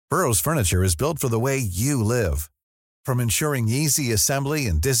Burrow's furniture is built for the way you live. From ensuring easy assembly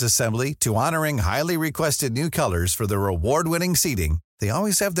and disassembly to honoring highly requested new colors for their award-winning seating, they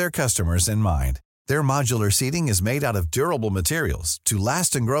always have their customers in mind. Their modular seating is made out of durable materials to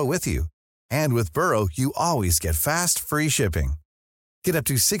last and grow with you. And with Burrow, you always get fast, free shipping. Get up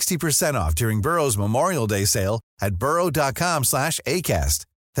to 60% off during Burrow's Memorial Day sale at burrow.com/ACAST.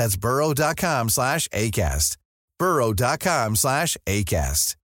 That's burrow.com/ACAST.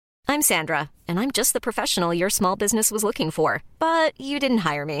 burrow.com/ACAST. I'm Sandra, and I'm just the professional your small business was looking for. But you didn't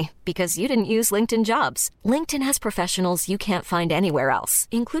hire me because you didn't use LinkedIn Jobs. LinkedIn has professionals you can't find anywhere else,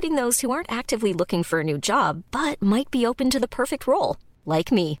 including those who aren't actively looking for a new job, but might be open to the perfect role,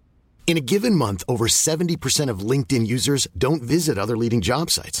 like me. In a given month, over 70% of LinkedIn users don't visit other leading job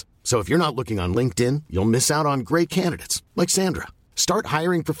sites. So if you're not looking on LinkedIn, you'll miss out on great candidates like Sandra. Start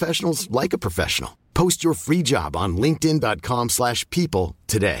hiring professionals like a professional. Post your free job on linkedin.com/people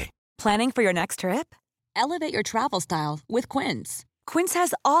today. Planning for your next trip? Elevate your travel style with Quince. Quince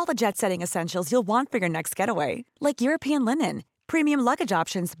has all the jet-setting essentials you'll want for your next getaway, like European linen, premium luggage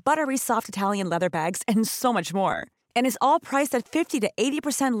options, buttery soft Italian leather bags, and so much more. And is all priced at 50 to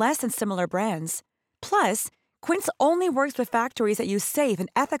 80% less than similar brands. Plus, Quince only works with factories that use safe and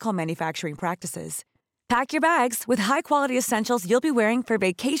ethical manufacturing practices. Pack your bags with high-quality essentials you'll be wearing for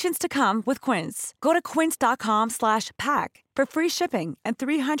vacations to come with Quince. Go to quince.com/pack for free shipping and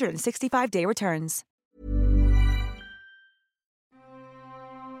 365-day returns.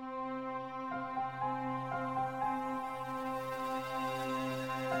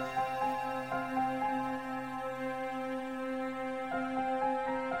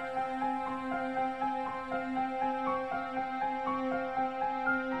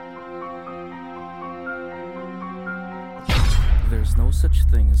 There's no such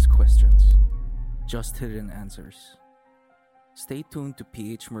thing as questions, just hidden answers. Stay tuned to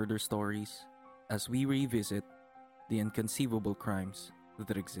PH Murder Stories as we revisit the inconceivable crimes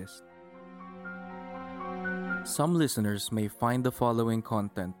that exist. Some listeners may find the following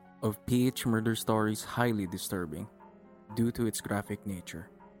content of PH Murder Stories highly disturbing due to its graphic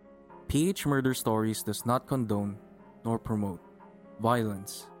nature. PH Murder Stories does not condone nor promote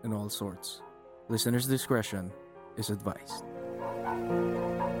violence in all sorts. Listeners' discretion is advised.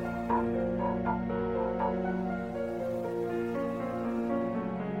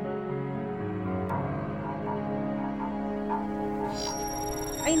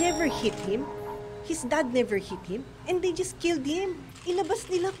 I never hit him. His dad never hit him. And they just killed him. Ilabas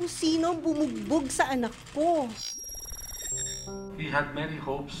nila kung sino bumugbog sa anak ko. He had many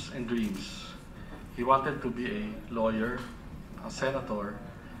hopes and dreams. He wanted to be a lawyer, a senator,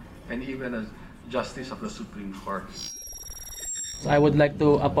 and even a justice of the Supreme Court. I would like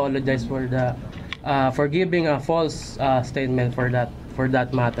to apologize for giving a false statement for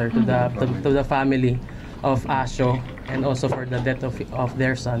that matter to the family of Asho and also for the death of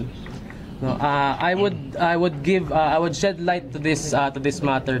their son. No, I would shed light to this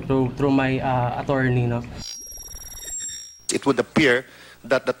matter through my attorney. No. It would appear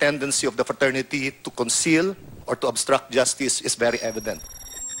that the tendency of the fraternity to conceal or to obstruct justice is very evident.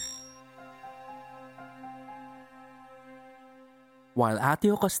 While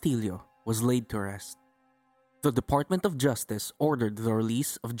Ateo Castillo was laid to rest, the Department of Justice ordered the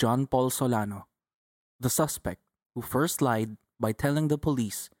release of John Paul Solano, the suspect who first lied by telling the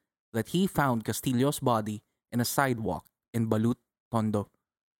police that he found Castillo's body in a sidewalk in Balut, Tondo,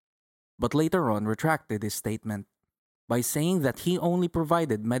 but later on retracted his statement by saying that he only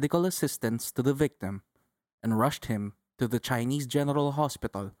provided medical assistance to the victim and rushed him to the Chinese General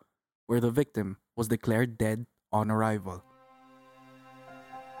Hospital, where the victim was declared dead on arrival.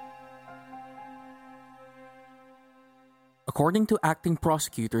 According to Acting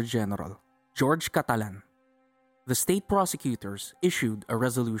Prosecutor General George Catalan, the state prosecutors issued a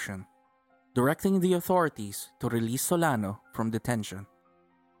resolution directing the authorities to release Solano from detention.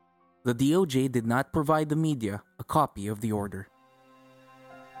 The DOJ did not provide the media a copy of the order.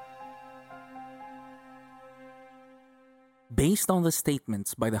 Based on the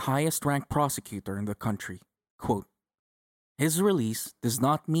statements by the highest-ranked prosecutor in the country, quote, his release does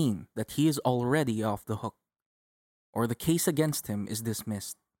not mean that he is already off the hook, or the case against him is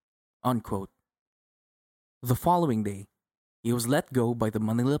dismissed, unquote. The following day, he was let go by the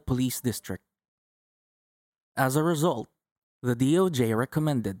Manila Police District. As a result, the DOJ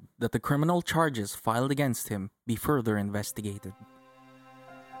recommended that the criminal charges filed against him be further investigated.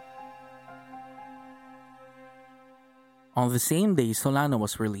 On the same day Solano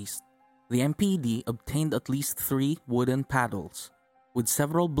was released, the MPD obtained at least 3 wooden paddles with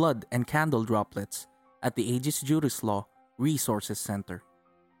several blood and candle droplets at the Aegis Juris Law Resources Center.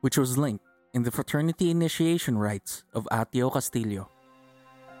 which was linked in the fraternity initiation rites of Atio Castillo.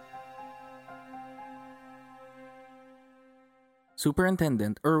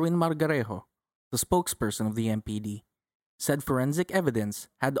 Superintendent Erwin Margarejo, the spokesperson of the MPD, said forensic evidence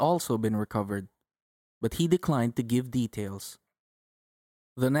had also been recovered, but he declined to give details.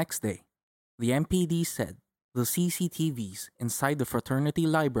 The next day, the MPD said the CCTVs inside the fraternity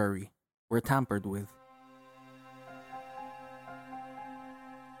library were tampered with.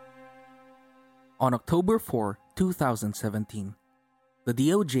 On October 4, 2017, the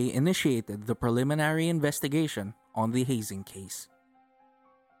DOJ initiated the preliminary investigation on the hazing case.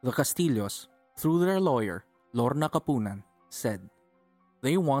 The Castillos, through their lawyer, Lorna Kapunan, said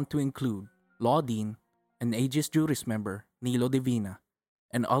they want to include Law Dean and Aegis Juris member Nilo Divina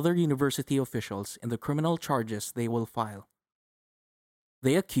and other university officials in the criminal charges they will file.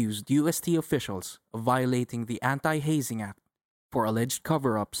 They accused UST officials of violating the Anti-Hazing Act for alleged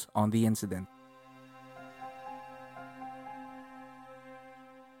cover-ups on the incident.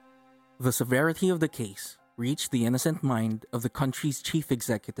 The severity of the case reached the innocent mind of the country's chief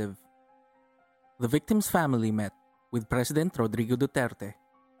executive. The victim's family met with President Rodrigo Duterte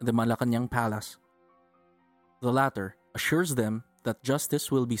at the Malacanang Palace. The latter assures them that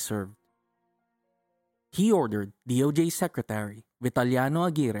justice will be served. He ordered DOJ Secretary Vitaliano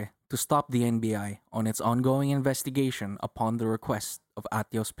Aguirre to stop the NBI on its ongoing investigation upon the request of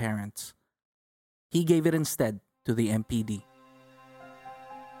Atio's parents. He gave it instead to the MPD.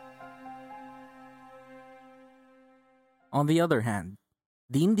 On the other hand,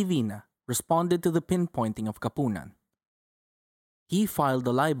 Dean Divina responded to the pinpointing of Kapunan. He filed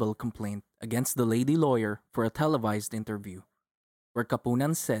a libel complaint against the lady lawyer for a televised interview, where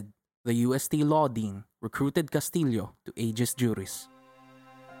Kapunan said the UST law dean recruited Castillo to Aegis Juris.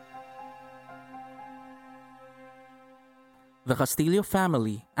 The Castillo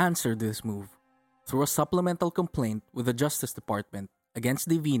family answered this move through a supplemental complaint with the Justice Department against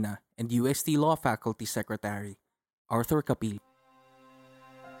Divina and UST Law Faculty Secretary Arthur Capil.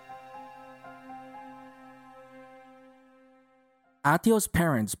 Atio's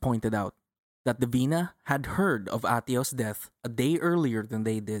parents pointed out that Divina had heard of Atio's death a day earlier than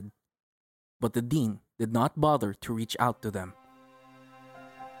they did, but the dean did not bother to reach out to them.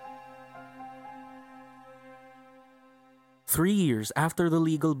 3 years after the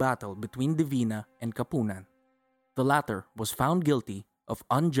legal battle between Divina and Kapunan, the latter was found guilty of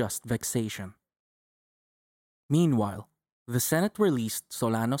unjust vexation. Meanwhile, the Senate released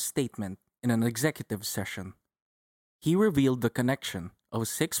Solano's statement in an executive session. He revealed the connection of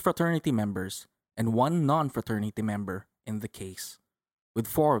 6 fraternity members and 1 non-fraternity member in the case, with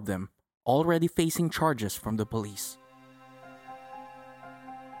 4 of them already facing charges from the police.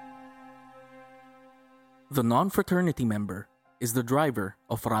 The non-fraternity member is the driver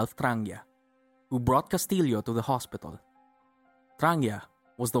of Ralph Trangia, who brought Castillo to the hospital. Trangia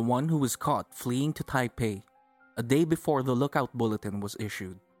was the one who was caught fleeing to Taipei a day before the lookout bulletin was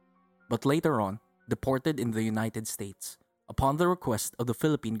issued, but later on deported in the United States upon the request of the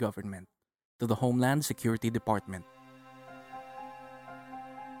Philippine government to the Homeland Security Department.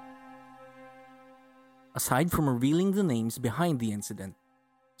 Aside from revealing the names behind the incident,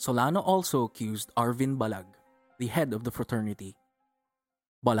 Solano also accused Arvin Balag, the head of the fraternity.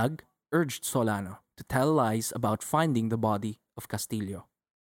 Balag urged Solano to tell lies about finding the body of Castillo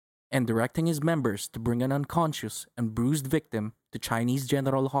and directing his members to bring an unconscious and bruised victim to Chinese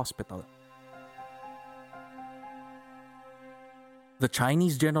General Hospital. The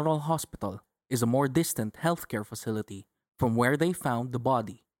Chinese General Hospital is a more distant healthcare facility from where they found the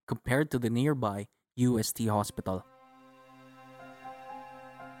body compared to the nearby UST hospital.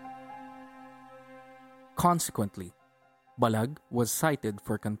 Consequently, Balag was cited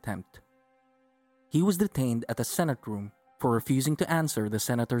for contempt. He was detained at a Senate room for refusing to answer the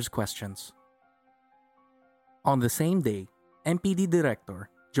senator's questions. On the same day, MPD Director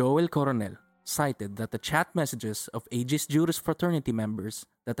Joel Coronel cited that the chat messages of Aegis Juris fraternity members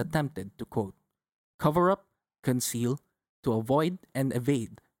that attempted to, quote, cover up, conceal, to avoid and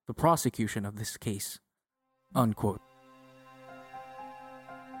evade the prosecution of this case, unquote.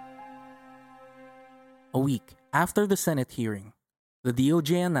 A week after the Senate hearing, the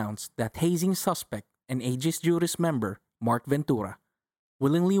DOJ announced that hazing suspect and Aegis Juris member Mark Ventura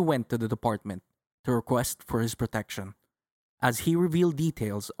willingly went to the department to request for his protection, as he revealed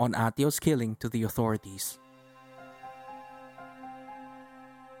details on Atio's killing to the authorities.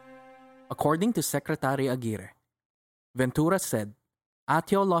 According to Secretary Aguirre, Ventura said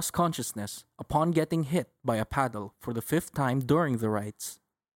Atio lost consciousness upon getting hit by a paddle for the 5th time during the rites.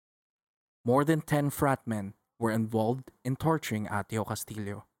 More than 10 frat men were involved in torturing Atio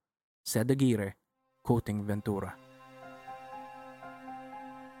Castillo, said Aguirre, quoting Ventura.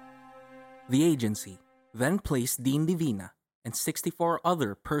 The agency then placed Dean Divina and 64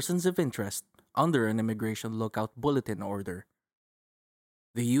 other persons of interest under an immigration lookout bulletin order.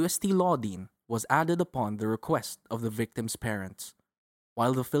 The UST Law Dean was added upon the request of the victims' parents,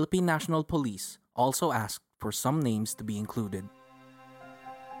 while the Philippine National Police also asked for some names to be included.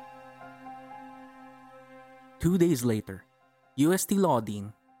 2 days later, UST Law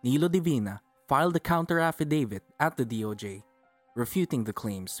Dean Nilo Divina filed a counter-affidavit at the DOJ, refuting the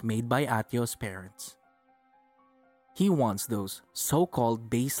claims made by Atio's parents. He wants those so-called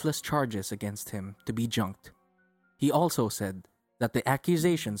baseless charges against him to be junked. He also said that the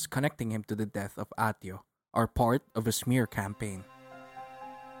accusations connecting him to the death of Atio are part of a smear campaign.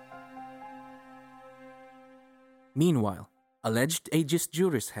 Meanwhile, alleged Aegis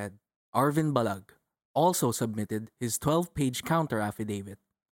Juris head Arvin Balag also submitted his 12-page counter-affidavit,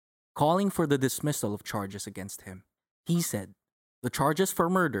 calling for the dismissal of charges against him. He said the charges for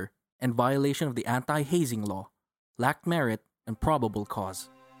murder and violation of the anti-hazing law lacked merit and probable cause.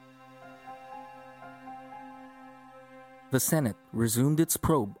 The Senate resumed its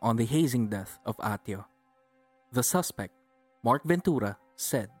probe on the hazing death of Atio. The suspect, Mark Ventura,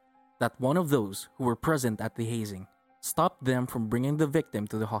 said that one of those who were present at the hazing stopped them from bringing the victim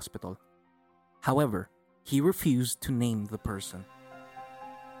to the hospital. However, he refused to name the person.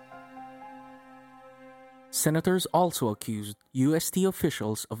 Senators also accused UST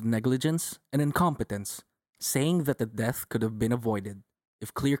officials of negligence and incompetence, saying that the death could have been avoided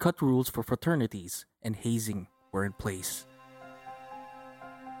if clear-cut rules for fraternities and hazing were in place.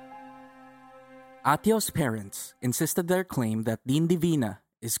 Atio's parents insisted their claim that Dean Divina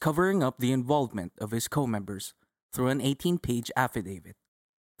is covering up the involvement of his co-members through an 18-page affidavit.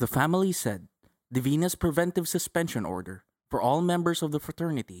 The family said Divina's preventive suspension order for all members of the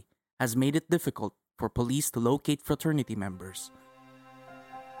fraternity has made it difficult for police to locate fraternity members.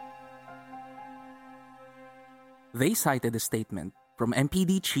 They cited a statement from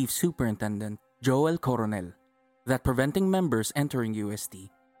MPD Chief Superintendent Joel Coronel that preventing members entering UST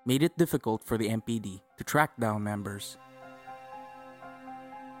made it difficult for the MPD to track down members.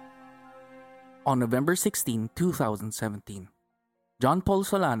 On November 16, 2017, John Paul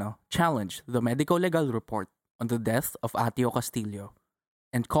Solano challenged the medico-legal report on the death of Atio Castillo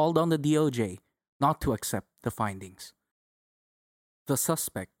and called on the DOJ not to accept the findings. The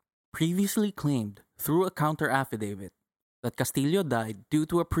suspect previously claimed through a counter-affidavit that Castillo died due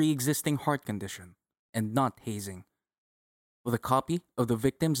to a pre-existing heart condition and not hazing, with a copy of the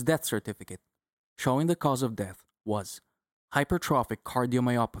victim's death certificate showing the cause of death was hypertrophic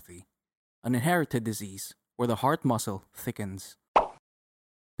cardiomyopathy, an inherited disease where the heart muscle thickens.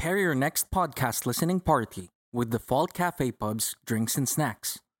 Pair your next podcast listening party with Default Cafe Pub's drinks and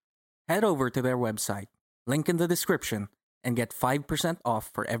snacks. Head over to their website, link in the description, and get 5% off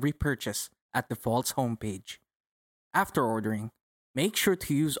for every purchase at Default's homepage. After ordering, make sure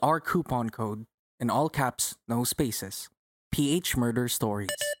to use our coupon code, in all caps, no spaces, PH Murder Stories.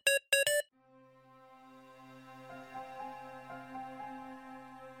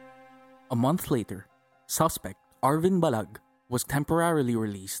 A month later, suspect Arvin Balag was temporarily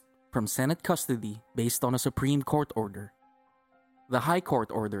released from Senate custody based on a Supreme Court order. The High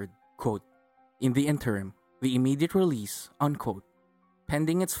Court ordered, quote, in the interim, the immediate release, unquote,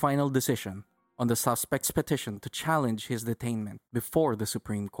 pending its final decision on the suspect's petition to challenge his detainment before the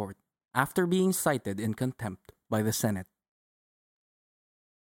Supreme Court, after being cited in contempt by the Senate.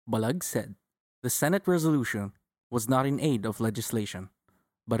 Balag said the Senate resolution was not in aid of legislation,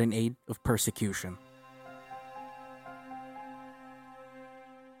 but in aid of persecution.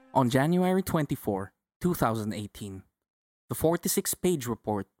 On January 24, 2018, the 46-page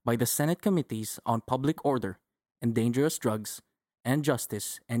report by the Senate Committees on Public Order and Dangerous Drugs and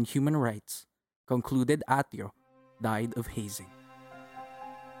Justice and Human Rights concluded Atio died of hazing.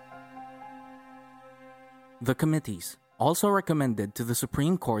 The committees also recommended to the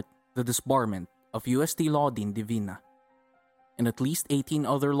Supreme Court the disbarment of UST Law Dean Divina and at least 18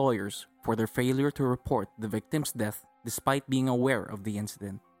 other lawyers for their failure to report the victim's death despite being aware of the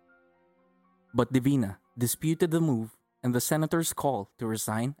incident. But Divina disputed the move and the senator's call to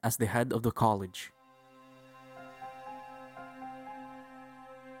resign as the head of the college.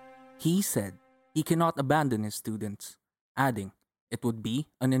 He said he cannot abandon his students, adding it would be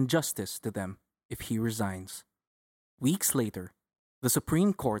an injustice to them if he resigns. Weeks later, the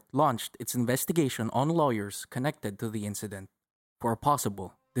Supreme Court launched its investigation on lawyers connected to the incident for a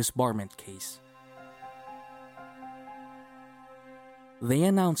possible disbarment case. They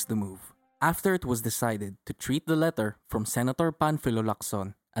announced the move after it was decided to treat the letter from Senator Panfilo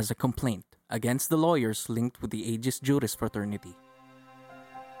Lacson as a complaint against the lawyers linked with the Aegis Juris fraternity.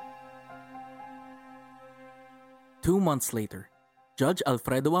 2 months later, Judge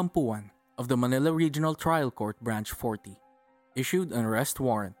Alfredo Ampuan of the Manila Regional Trial Court Branch 40 issued an arrest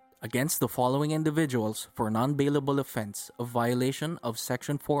warrant against the following individuals for non-bailable offense of violation of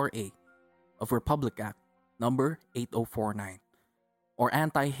Section 4A of Republic Act No. 8049 or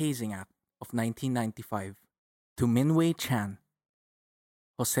Anti-Hazing Act of 1995 to Minwei Chan,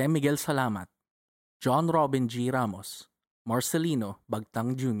 Jose Miguel Salamat, John Robin G. Ramos, Marcelino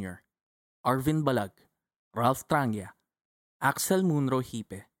Bagtang Jr., Arvin Balag, Ralph Trangya, Axel Munro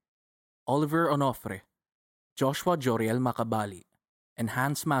Hipe, Oliver Onofre, Joshua Joriel Macabali, and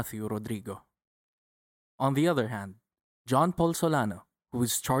Hans Matthew Rodrigo. On the other hand, John Paul Solano, who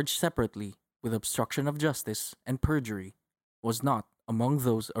is charged separately with obstruction of justice and perjury, was not among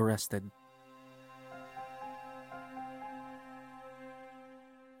those arrested.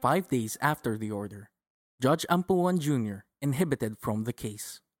 5 days after the order, Judge Ampuan Jr. inhibited from the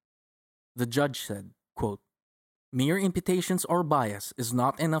case. The judge said, quote, "Mere imputations or bias is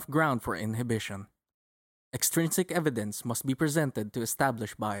not enough ground for inhibition. Extrinsic evidence must be presented to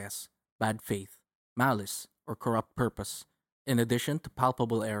establish bias, bad faith, malice, or corrupt purpose, in addition to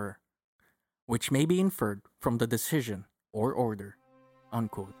palpable error, which may be inferred from the decision or order."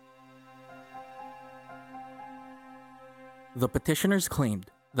 Unquote. The petitioners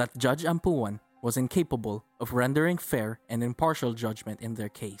claimed that Judge Ampuan was incapable of rendering fair and impartial judgment in their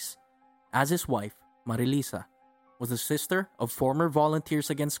case, as his wife, Marilisa, was the sister of former Volunteers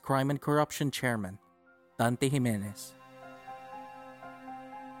Against Crime and Corruption chairman, Dante Jimenez.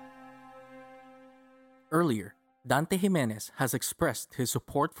 Earlier, Dante Jimenez has expressed his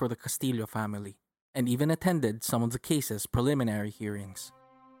support for the Castillo family and even attended some of the case's preliminary hearings.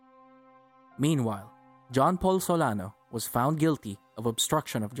 Meanwhile, John Paul Solano was found guilty of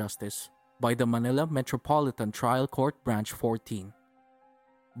obstruction of justice by the Manila Metropolitan Trial Court Branch 14,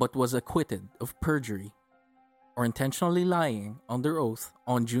 but was acquitted of perjury or intentionally lying under oath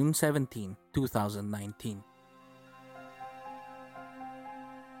on June 17, 2019.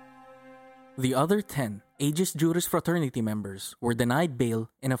 The other 10 Aegis Juris Fraternity members were denied bail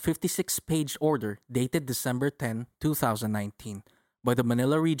in a 56-page order dated December 10, 2019 by the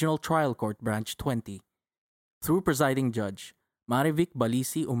Manila Regional Trial Court Branch 20 through presiding judge Marivic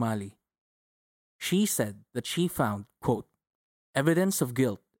Balisi Umali. She said that she found, quote, "evidence of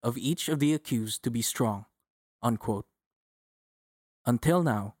guilt of each of the accused to be strong," unquote. Until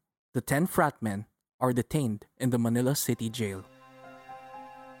now, the 10 frat men are detained in the Manila City Jail.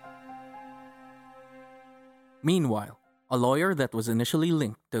 Meanwhile, a lawyer that was initially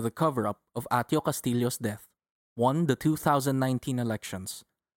linked to the cover-up of Atio Castillo's death won the 2019 elections.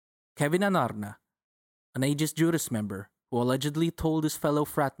 Kevin Anarna, an Aegis Juris member who allegedly told his fellow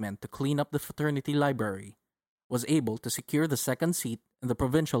fratmen to clean up the fraternity library, was able to secure the second seat in the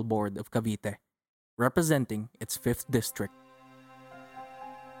Provincial Board of Cavite, representing its 5th district.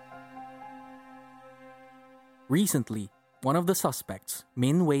 Recently, one of the suspects,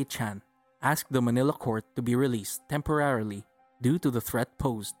 Min Wei Chan, asked the Manila court to be released temporarily due to the threat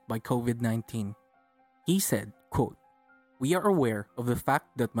posed by COVID-19. He said, quote, "We are aware of the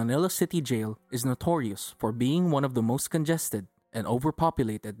fact that Manila City Jail is notorious for being one of the most congested and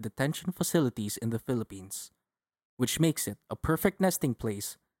overpopulated detention facilities in the Philippines, which makes it a perfect nesting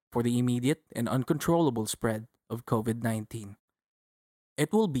place for the immediate and uncontrollable spread of COVID-19.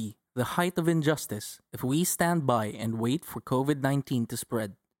 It will be the height of injustice if we stand by and wait for COVID-19 to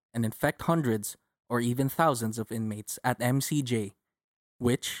spread and infect hundreds or even thousands of inmates at MCJ,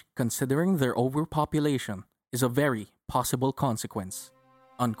 which, considering their overpopulation, is a very possible consequence."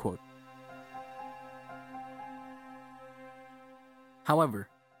 Unquote. However,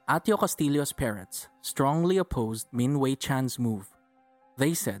 Atio Castillo's parents strongly opposed Min Wei Chan's move.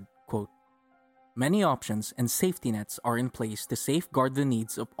 They said, quote, "Many options and safety nets are in place to safeguard the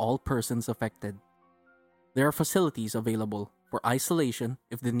needs of all persons affected. There are facilities available for isolation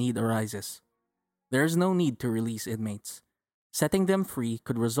if the need arises. There is no need to release inmates. Setting them free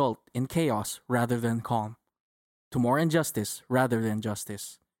could result in chaos rather than calm, to more injustice rather than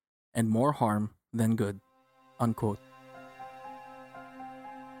justice, and more harm than good." Unquote.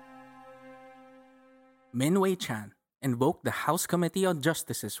 Min Wei Chan invoked the House Committee on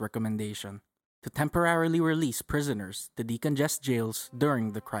Justice's recommendation to temporarily release prisoners to decongest jails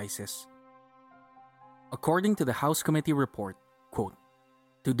during the crisis. According to the House Committee report, quote,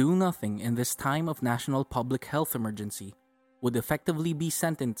 "To do nothing in this time of national public health emergency would effectively be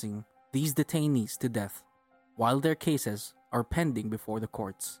sentencing these detainees to death while their cases are pending before the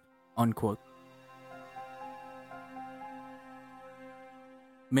courts." Unquote.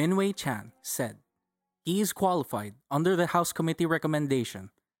 Minwei Chan said he is qualified under the House Committee recommendation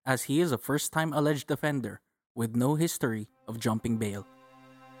as he is a first-time alleged offender with no history of jumping bail.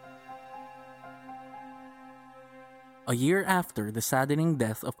 A year after the saddening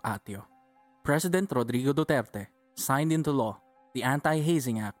death of Atio, President Rodrigo Duterte signed into law the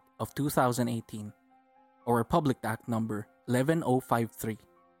Anti-Hazing Act of 2018, or Republic Act number 11053,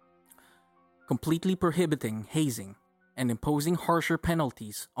 completely prohibiting hazing and imposing harsher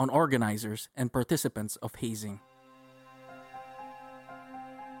penalties on organizers and participants of hazing.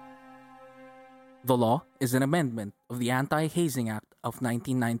 The law is an amendment of the Anti-Hazing Act of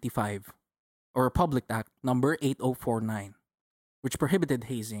 1995, or Republic Act number 8049, which prohibited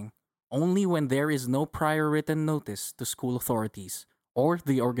hazing only when there is no prior written notice to school authorities or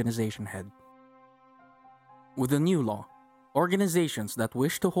the organization head. With the new law, organizations that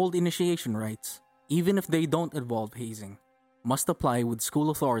wish to hold initiation rites, even if they don't involve hazing, must apply with school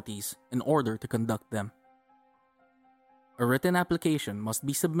authorities in order to conduct them. A written application must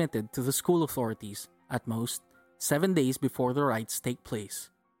be submitted to the school authorities at most 7 days before the rites take place.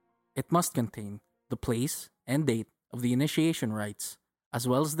 It must contain the place and date of the initiation rites, as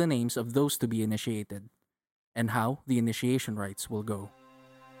well as the names of those to be initiated, and how the initiation rites will go.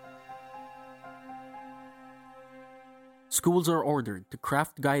 Schools are ordered to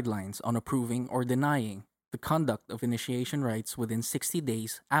craft guidelines on approving or denying the conduct of initiation rites within 60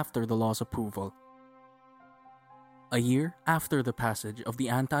 days after the law's approval. A year after the passage of the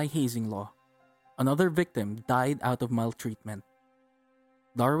anti-hazing law, another victim died out of maltreatment.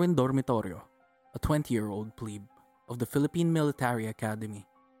 Darwin Dormitorio, a 20-year-old plebe of the Philippine Military Academy,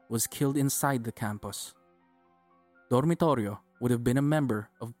 was killed inside the campus. Dormitorio would have been a member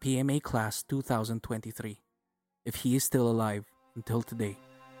of PMA Class 2023 if he is still alive until today.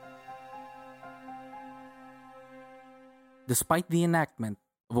 Despite the enactment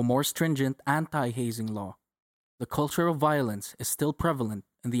of a more stringent anti-hazing law, the culture of violence is still prevalent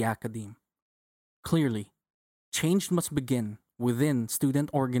in the academe. Clearly, change must begin within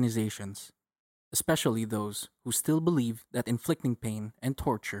student organizations, especially those who still believe that inflicting pain and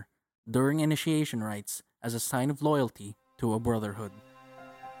torture during initiation rites as a sign of loyalty to a brotherhood.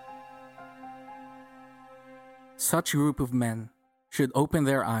 Such group of men should open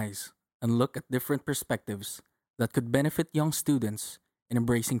their eyes and look at different perspectives that could benefit young students in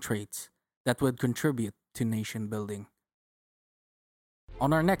embracing traits that would contribute to nation building.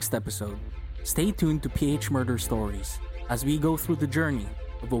 On our next episode, stay tuned to PH Murder Stories as we go through the journey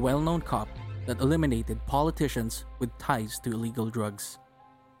of a well-known cop that eliminated politicians with ties to illegal drugs.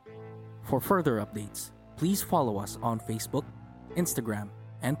 For further updates, please follow us on Facebook, Instagram,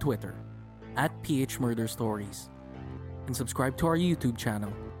 and Twitter at PH Murder Stories, and subscribe to our YouTube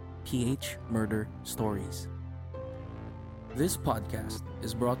channel, PH Murder Stories. This podcast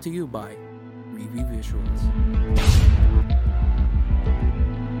is brought to you by Review Visuals.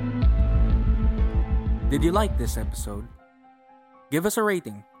 Did you like this episode? Give us a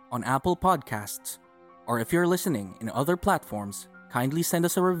rating on Apple Podcasts, or if you're listening in other platforms, kindly send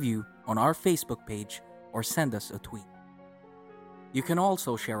us a review on our Facebook page or send us a tweet. You can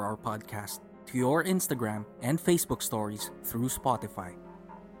also share our podcast to your Instagram and Facebook stories through Spotify.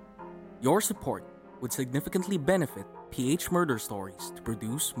 Your support would significantly benefit PH Murder Stories to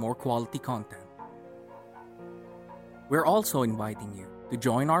produce more quality content. We're also inviting you to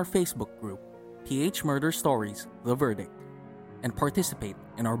join our Facebook group, PH Murder Stories The Verdict, and participate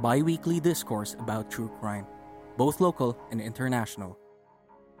in our bi-weekly discourse about true crime, both local and international.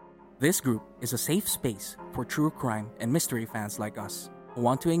 This group is a safe space for true crime and mystery fans like us who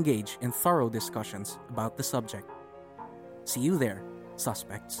want to engage in thorough discussions about the subject. See you there,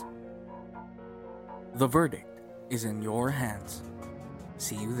 suspects. The verdict is in your hands.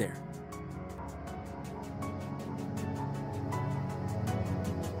 See you there.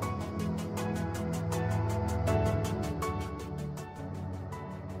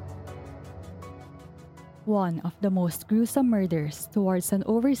 One of the most gruesome murders towards an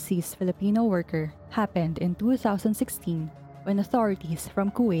overseas Filipino worker happened in 2016 when authorities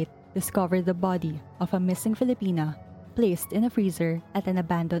from Kuwait discovered the body of a missing Filipina placed in a freezer at an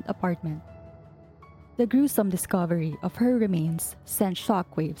abandoned apartment. The gruesome discovery of her remains sent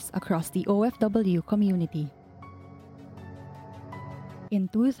shockwaves across the OFW community. In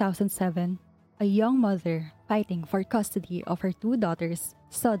 2007, a young mother fighting for custody of her 2 daughters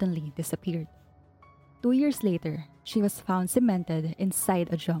suddenly disappeared. 2 years later, she was found cemented inside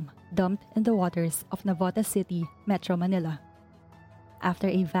a drum dumped in the waters of Navotas City, Metro Manila. After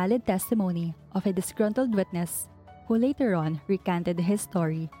a valid testimony of a disgruntled witness who later on recanted his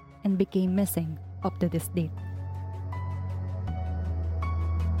story and became missing up to this date.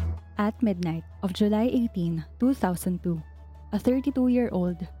 At midnight of July 18, 2002, a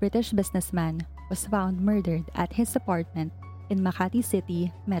 32-year-old British businessman was found murdered at his apartment in Makati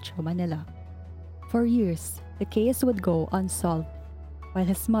City, Metro Manila. For years, the case would go unsolved, while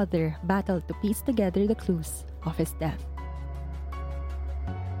his mother battled to piece together the clues of his death.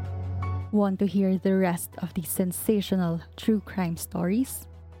 Want to hear the rest of these sensational true crime stories?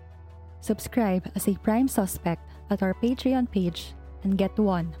 Subscribe as a prime suspect at our Patreon page and get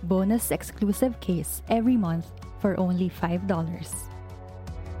one bonus exclusive case every month for only $5.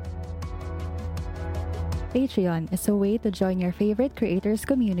 Patreon is a way to join your favorite creators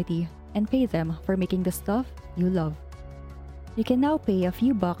community and pay them for making the stuff you love. You can now pay a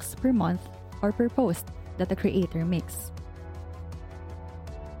few bucks per month or per post that the creator makes.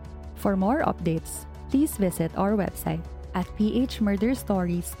 For more updates, please visit our website at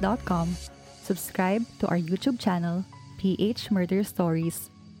phmurderstories.com, subscribe to our YouTube channel, PH Murder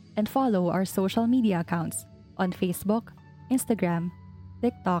Stories, and follow our social media accounts on Facebook, Instagram,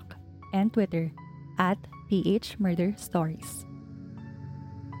 TikTok, and Twitter at PH Murder Stories.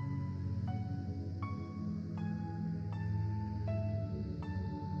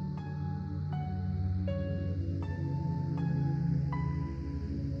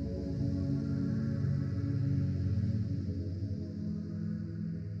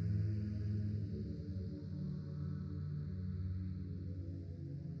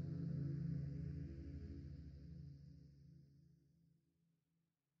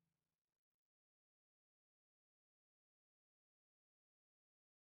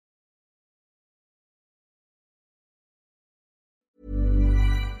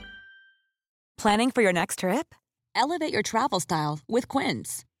 Planning for your next trip? Elevate your travel style with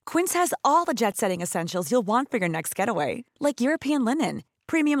Quince. Quince has all the jet-setting essentials you'll want for your next getaway, like European linen,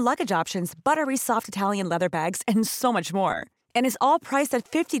 premium luggage options, buttery soft Italian leather bags, and so much more. And is all priced at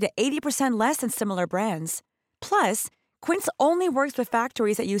 50 to 80% less than similar brands. Plus, Quince only works with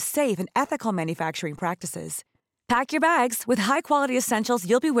factories that use safe and ethical manufacturing practices. Pack your bags with high-quality essentials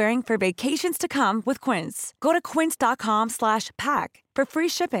you'll be wearing for vacations to come with Quince. Go to quince.com/pack for free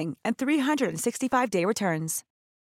shipping and 365-day returns.